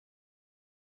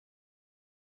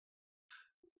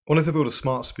Wanted to build a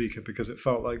smart speaker because it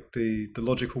felt like the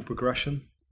logical progression.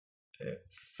 It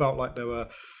felt like there were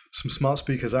some smart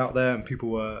speakers out there and people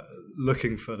were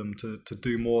looking for them to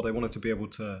do more. They wanted to be able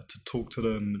to talk to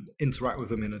them, interact with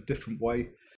them in a different way.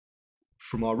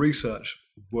 From our research,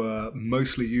 we're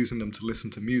mostly using them to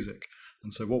listen to music.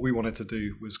 And so what we wanted to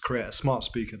do was create a smart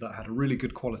speaker that had a really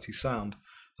good quality sound,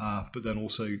 but then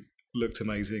also looked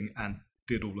amazing and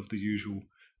did all of the usual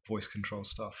voice control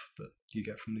stuff that you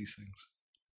get from these things.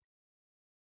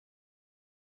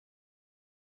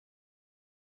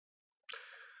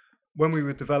 When we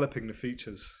were developing the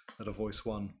features at a Voice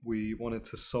One, we wanted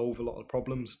to solve a lot of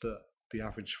problems that the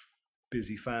average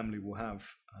busy family will have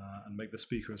and make the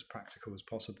speaker as practical as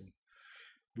possible.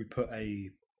 We put a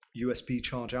USB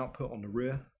charge output on the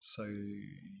rear so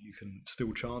you can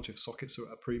still charge if sockets are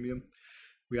at a premium.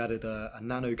 We added a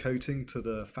nano coating to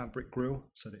the fabric grille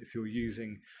so that if you're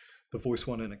using the Voice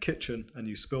One in a kitchen and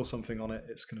you spill something on it,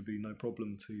 it's going to be no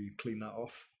problem to clean that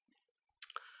off.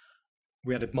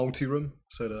 We added multi-room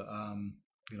so that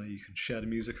you can share the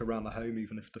music around the home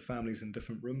even if the family's in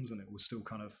different rooms, and it will still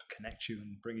kind of connect you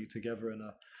and bring you together in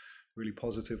a really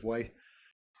positive way.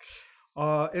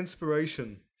 Our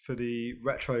inspiration for the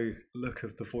retro look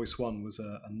of the Voice One was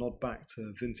a nod back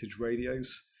to vintage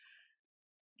radios.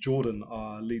 Jordan,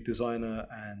 our lead designer,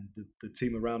 and the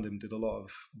team around him did a lot of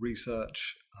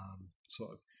research,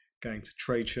 sort of going to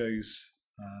trade shows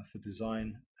for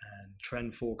design and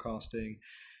trend forecasting,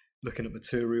 looking at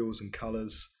materials and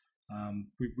colors.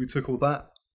 We took all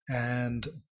that and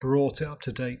brought it up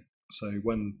to date. So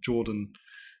when Jordan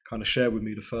kind of shared with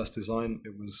me the first design,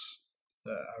 it was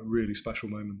a really special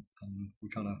moment, and we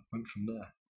kind of went from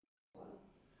there.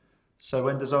 So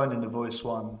when designing the Voice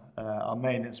One, our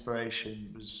main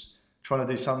inspiration was trying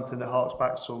to do something that harks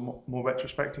back to more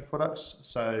retrospective products.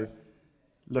 So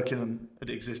looking at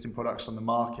existing products on the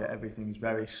market, everything's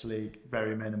very sleek,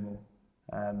 very minimal,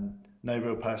 no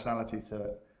real personality to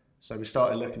it. So we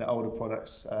started looking at older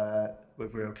products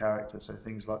with real character, so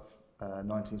things like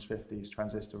 1950s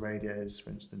transistor radios,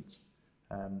 for instance.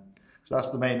 So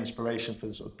that's the main inspiration for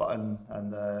the sort of button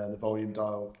and the volume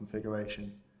dial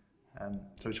configuration.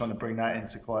 So we're trying to bring that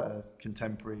into quite a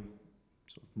contemporary,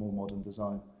 sort of more modern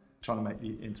design, trying to make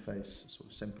the interface sort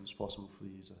of simple as possible for the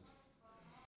user.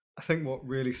 I think what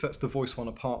really sets the Voice One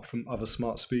apart from other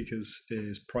smart speakers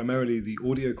is primarily the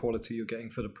audio quality you're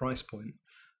getting for the price point.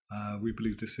 We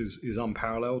believe this is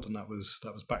unparalleled, and that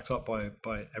was backed up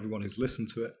by everyone who's listened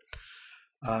to it.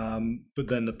 But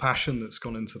then the passion that's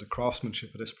gone into the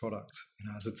craftsmanship of this product.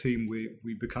 As a team,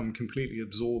 we become completely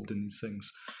absorbed in these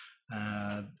things.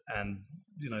 And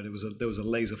there was a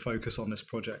laser focus on this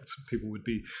project. People would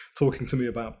be talking to me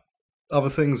about other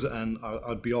things, and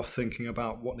I'd be off thinking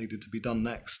about what needed to be done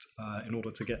next in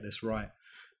order to get this right.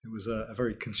 It was a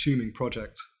very consuming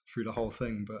project through the whole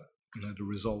thing, but the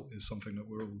result is something that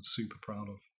we're all super proud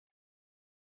of.